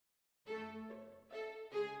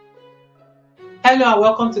Hello and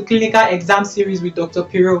welcome to Clinical Exam Series with Dr.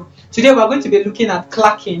 Piro. Today we are going to be looking at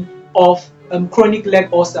clerking of chronic leg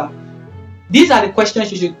ulcer. These are the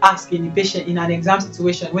questions you should ask in the patient in an exam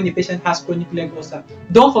situation when the patient has chronic leg ulcer.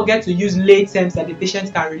 Don't forget to use lay terms that the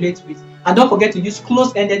patient can relate with, and don't forget to use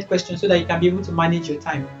close-ended questions so that you can be able to manage your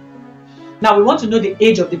time. Now we want to know the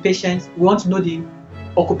age of the patient, we want to know the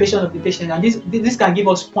occupation of the patient, and this can give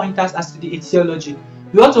us pointers as to the etiology.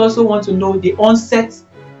 We also want to know the onset,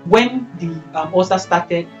 when the ulcer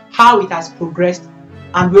started, how it has progressed,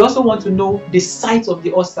 and we also want to know the site of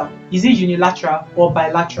the ulcer. Is it unilateral or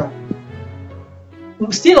bilateral?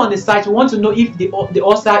 Still on the site, we want to know if the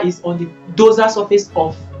ulcer is on the dorsal surface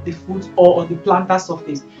of the foot or on the plantar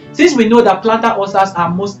surface. Since we know that plantar ulcers are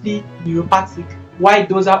mostly neuropathic, while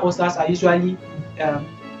dorsal ulcers are usually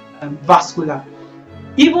vascular.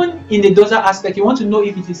 Even in the dorsal aspect, you want to know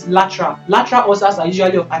if it is lateral. Lateral ulcers are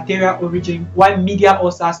usually of arterial origin, while medial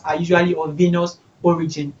ulcers are usually of venous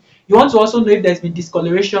origin. You want to also know if there's been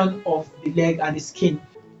discoloration of the leg and the skin.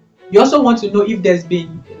 You also want to know if there's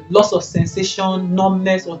been loss of sensation,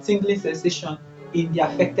 numbness, or tingling sensation in the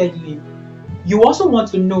affected limb. You also want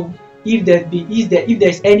to know if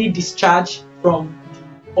there's any discharge from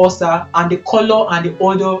the ulcer and the color and the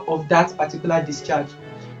odor of that particular discharge.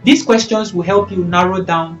 These questions will help you narrow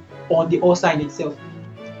down on the ulcer in itself.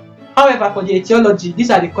 However, for the etiology, these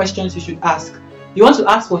are the questions you should ask. You want to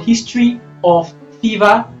ask for history of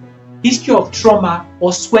fever, history of trauma,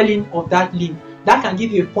 or swelling of that limb. That can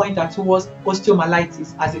give you a pointer towards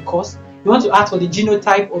osteomyelitis as a cause. You want to ask for the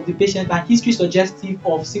genotype of the patient and history suggestive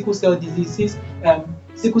of sickle cell disease.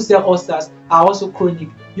 Sickle cell ulcers are also chronic.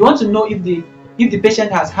 You want to know if the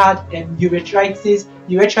patient has had urethritis,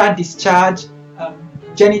 urethral discharge,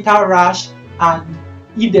 genital rash, and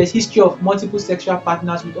if there's history of multiple sexual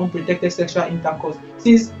partners with unprotected sexual intercourse,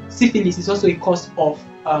 since syphilis is also a cause of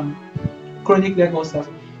chronic leg ulcers.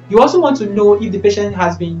 You also want to know if the patient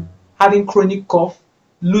has been having chronic cough,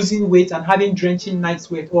 losing weight, and having drenching night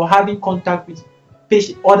sweat, or having contact with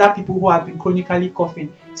other people who have been chronically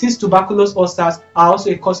coughing, since tuberculous ulcers are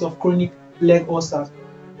also a cause of chronic leg ulcers.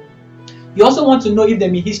 You also want to know if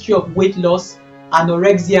there is a history of weight loss,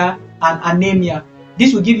 anorexia, and anemia.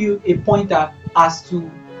 This will give you a pointer as to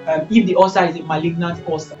if the ulcer is a malignant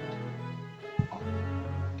ulcer.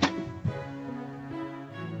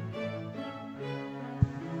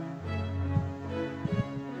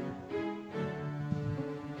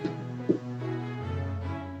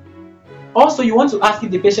 Also, you want to ask if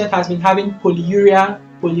the patient has been having polyuria,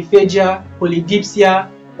 polyphagia, polydipsia,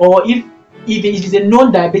 or if it is a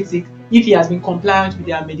known diabetic, if he has been compliant with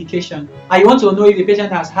their medication. And you want to know if the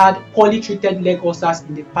patient has had poorly treated leg ulcers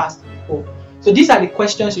in the past before. So these are the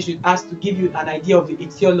questions you should ask to give you an idea of the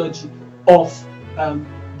etiology of the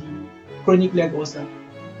chronic leg ulcer.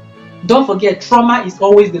 Don't forget, trauma is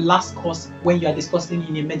always the last cause when you are discussing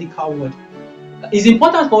in a medical ward. It's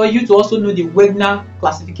important for you to also know the Wagner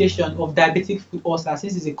classification of diabetic foot ulcers,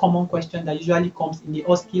 since it's a common question that usually comes in the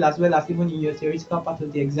OSCE as well as even in your theoretical part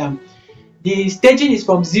of the exam. The staging is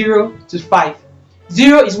from 0 to 5.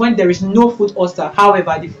 0 is when there is no foot ulcer,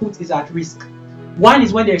 however the foot is at risk. 1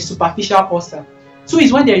 is when there is superficial ulcer. 2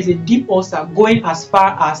 is when there is a deep ulcer going as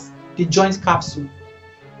far as the joint capsule.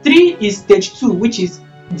 3 is stage 2, which is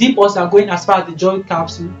deep ulcer going as far as the joint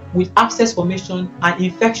capsule with abscess formation and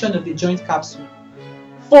infection of the joint capsule.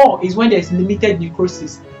 4 is when there is limited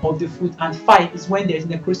necrosis of the foot, and 5 is when there is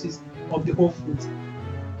necrosis of the whole foot.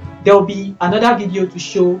 There will be another video to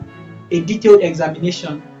show a detailed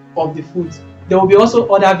examination of the foot. There will be also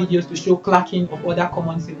other videos to show clerking of other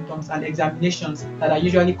common symptoms and examinations that are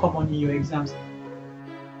usually common in your exams.